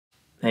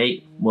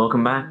Hey,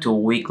 welcome back to a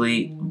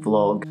weekly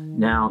vlog.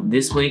 Now,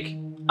 this week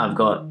I've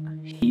got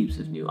heaps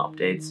of new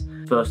updates.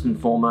 First and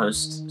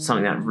foremost,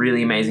 something that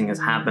really amazing has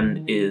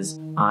happened is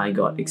I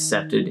got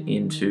accepted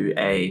into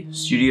a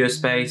studio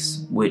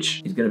space,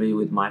 which is going to be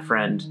with my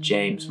friend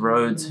James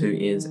Rhodes, who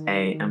is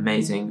an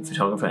amazing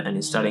photographer and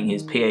is studying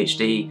his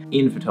PhD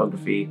in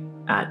photography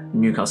at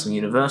Newcastle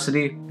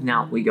University.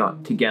 Now, we got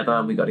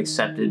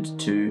accepted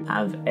to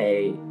have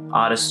a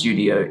artist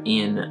studio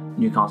in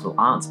Newcastle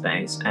Art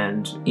Space,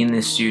 and in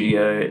this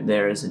studio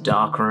there is a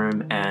dark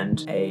room and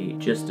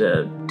just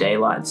a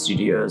daylight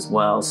studio as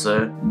well.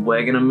 So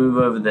we're gonna move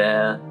over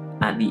there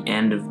at the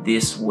end of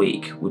this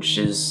week, which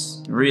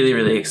is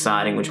really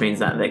exciting, which means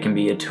that there can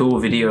be a tour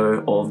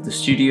video of the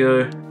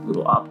studio, a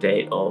little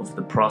update of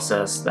the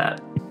process that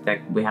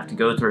we have to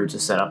go through to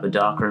set up a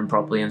darkroom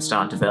properly and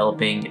start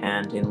developing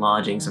and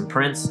enlarging some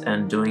prints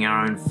and doing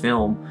our own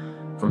film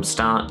from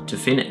start to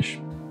finish.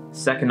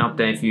 Second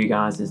update for you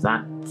guys is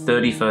that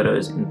 30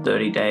 photos in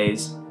 30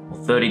 days, or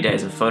 30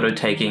 days of photo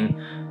taking,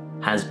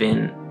 has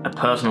been a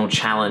personal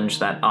challenge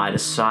that I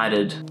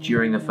decided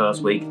during the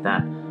first week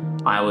that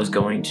I was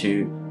going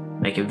to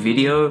make a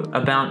video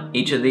about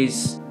each of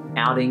these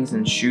outings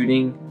and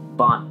shooting,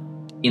 but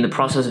in the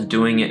process of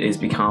doing it, it's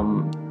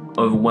become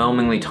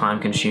overwhelmingly time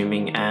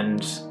consuming,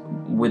 and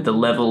with the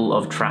level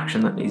of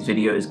traction that these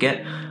videos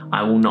get,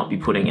 I will not be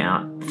putting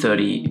out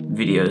 30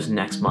 videos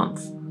next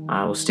month.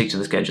 I will stick to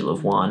the schedule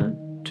of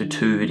 1 to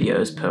 2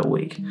 videos per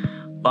week.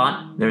 But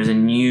there is a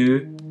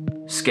new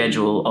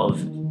schedule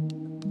of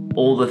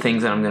all the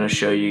things that I'm going to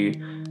show you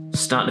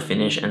start to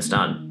finish and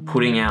start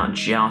putting out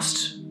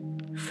just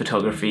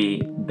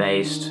photography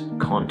based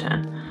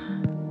content.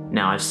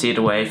 Now, I've steered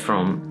away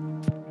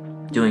from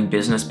doing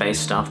business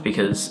based stuff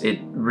because it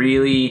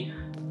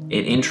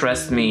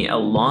interests me a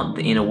lot,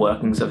 the inner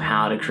workings of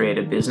how to create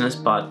a business,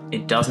 but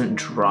it doesn't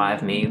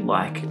drive me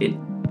like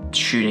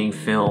shooting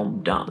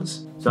film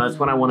does. So that's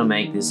what I want to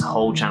make this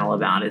whole channel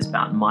about, is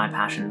about my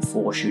passion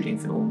for shooting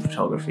film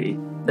photography.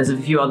 There's a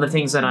few other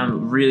things that I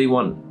really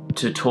want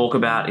to talk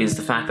about, is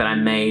the fact that I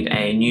made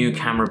a new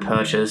camera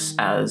purchase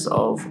as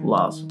of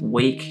last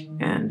week,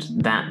 and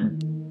that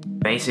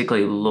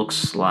basically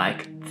looks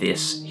like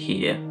this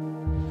here.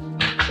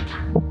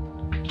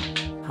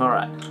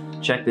 Alright,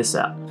 check this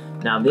out.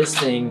 Now this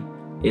thing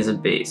is a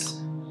beast.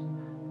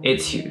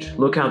 It's huge.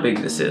 Look how big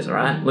this is,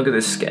 alright? Look at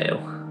this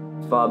scale.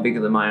 Far bigger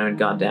than my own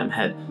goddamn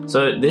head.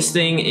 So this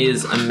thing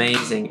is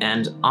amazing,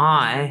 and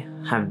I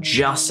have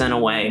just sent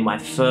away my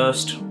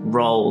first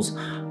rolls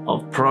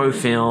of pro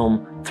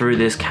film through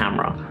this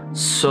camera.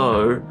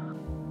 So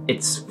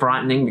it's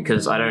frightening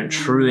because I don't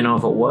truly know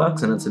if it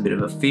works, and it's a bit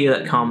of a fear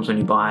that comes when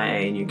you buy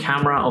a new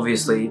camera.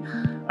 Obviously,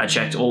 I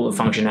checked all the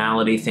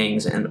functionality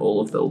things and all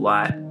of the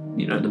light,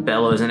 you know, the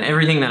bellows and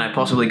everything that I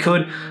possibly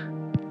could,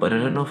 but I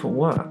don't know if it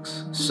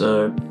works.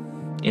 So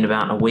in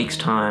about a week's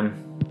time,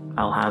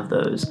 I'll have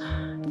those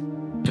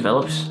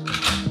developed,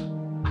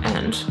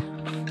 and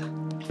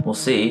we'll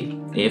see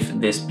if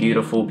this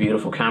beautiful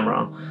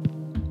camera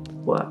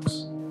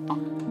works.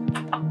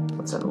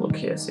 Let's have a look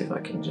here, see if I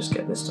can just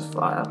get this to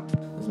fire.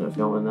 There's no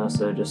film in there,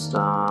 so just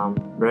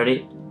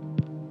ready.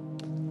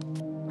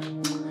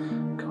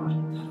 God,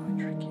 how do I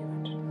trick you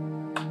into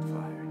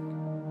firing?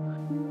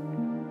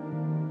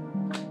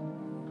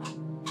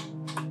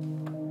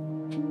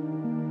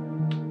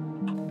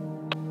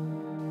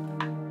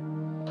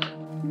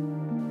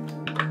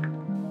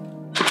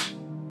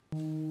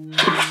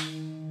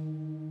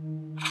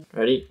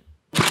 Ready?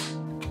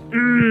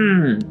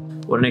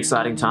 What an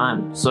exciting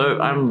time. So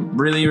I'm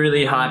really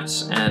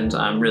hyped, and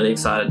I'm really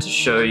excited to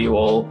show you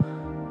all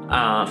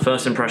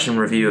first impression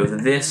review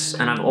of this.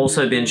 And I've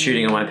also been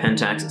shooting on my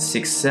Pentax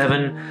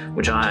 6.7,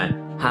 which I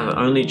have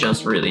only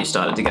just really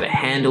started to get a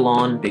handle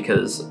on,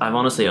 because I've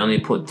honestly only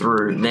put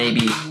through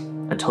maybe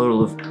a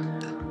total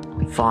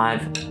of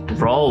 5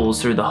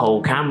 rolls through the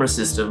whole camera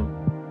system.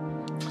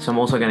 So I'm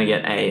also going to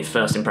get a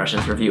first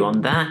impressions review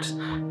on that,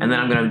 and then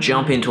I'm going to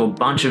jump into a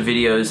bunch of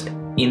videos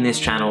in this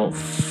channel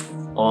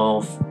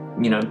of,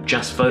 you know,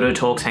 just photo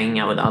talks, hanging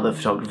out with other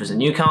photographers in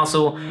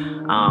Newcastle,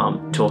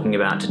 talking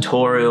about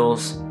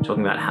tutorials,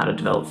 talking about how to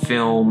develop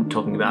film,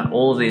 talking about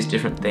all of these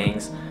different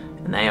things,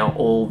 and they are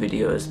all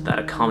videos that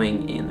are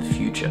coming in the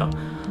future.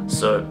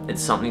 So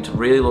it's something to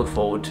really look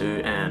forward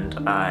to,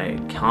 and I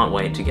can't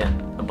wait to get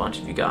a bunch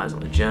of you guys on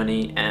the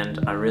journey, and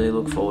I really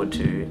look forward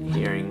to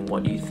hearing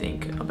what you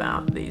think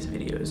about these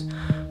videos.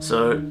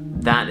 So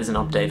that is an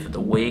update for the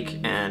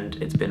week, and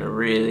it's been a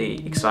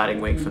really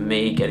exciting week for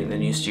me, getting the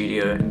new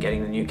studio and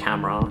getting the new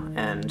camera,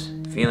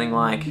 and feeling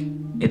like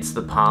it's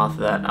the path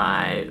that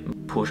I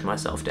push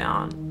myself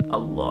down a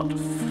lot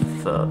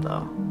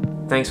further.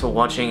 Thanks for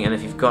watching, and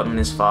if you've gotten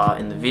this far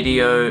in the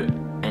video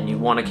and you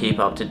want to keep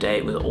up to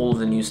date with all of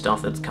the new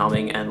stuff that's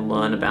coming and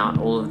learn about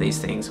all of these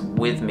things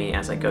with me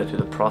as I go through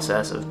the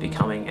process of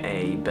becoming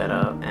a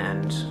better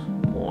and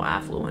more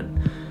affluent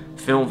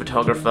film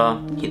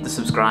photographer, hit the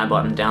subscribe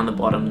button down the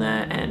bottom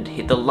there and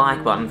hit the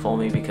like button for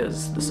me,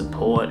 because the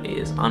support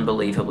is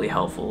unbelievably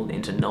helpful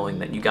into knowing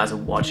that you guys are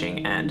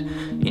watching and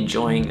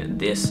enjoying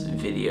this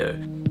video.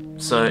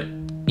 So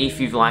if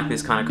you've liked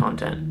this kind of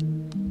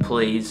content,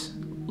 please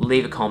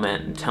leave a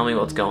comment and tell me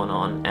what's going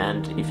on,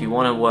 and if you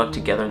want to work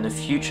together in the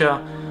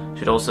future, you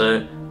should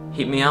also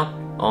hit me up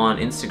on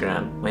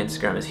Instagram. My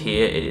Instagram is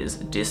here, it is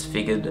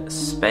Disfigured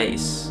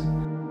Space.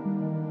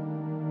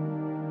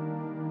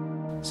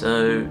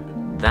 So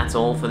that's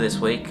all for this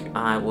week.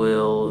 I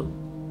will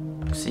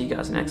see you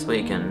guys next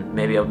week, and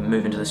maybe I'll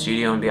move into the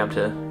studio and be able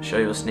to show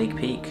you a sneak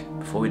peek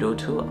before we do a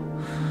tour.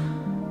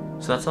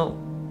 So that's all.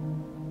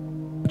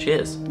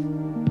 Cheers.